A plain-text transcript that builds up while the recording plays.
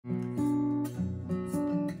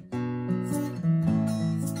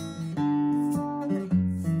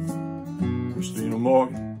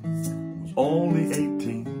Morgan was only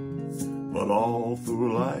 18, but all through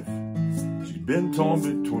her life she'd been torn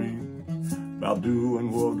between about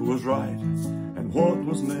doing what was right and what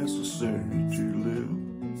was necessary to live.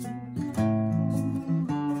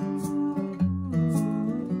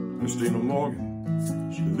 Christina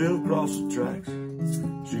Morgan, she lived across the tracks.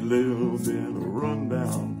 She lived in a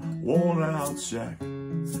rundown, worn-out shack.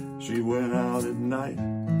 She went out at night,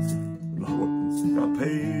 got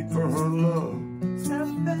paid for her love.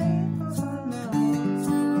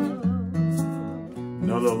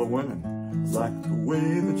 None of the women liked the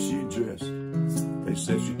way that she dressed. They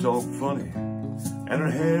said she talked funny and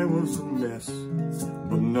her hair was a mess.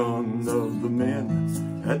 But none of the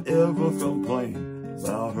men had ever complained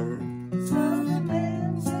about her.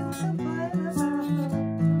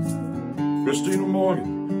 Christina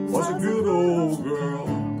Morgan was a good old girl.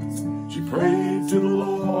 She prayed to the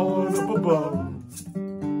Lord up above.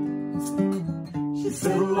 She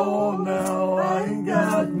said, Lord, now I ain't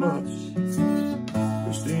got much.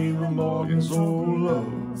 Christina Morgan's old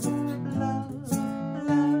love.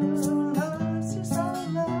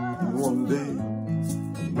 And one day,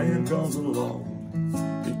 a man comes along.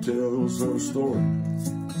 He tells her a story,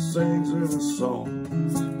 sings her a song,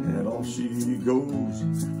 and off she goes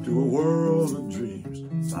to a world of dreams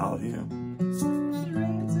about him.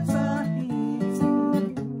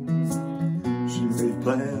 She made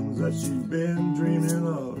plans that she'd been dreaming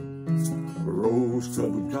of, a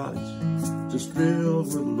rose-covered cottage just filled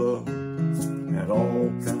with love, and all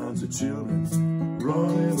kinds of children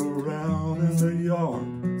running around in the yard.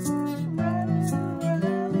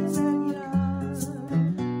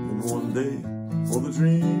 And one day, before the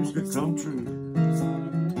dreams could come true,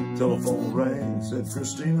 telephone rang, said,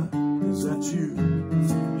 Christina, is that you?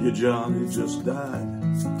 Your Johnny just died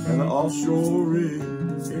in an offshore rig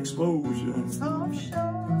explosion.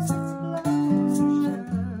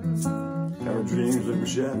 Her dreams that were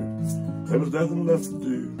shattered, there was nothing left to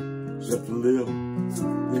do except to live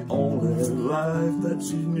the only life that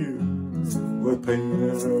she knew, with pain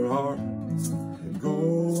in her heart and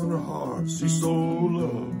gold in her heart she so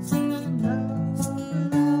loved.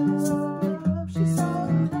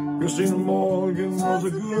 Christina Morgan was a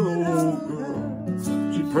good old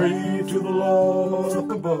girl. She prayed to the Lord up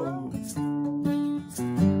above.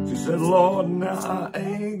 She said, Lord, now I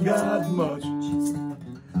ain't got much.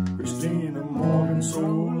 Christina Morgan so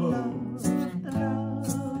loved.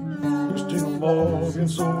 Christina Morgan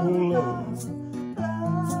so loved.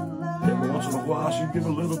 Every once in a while she'd give a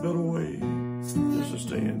little bit away just to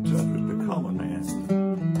stay in touch with the common man.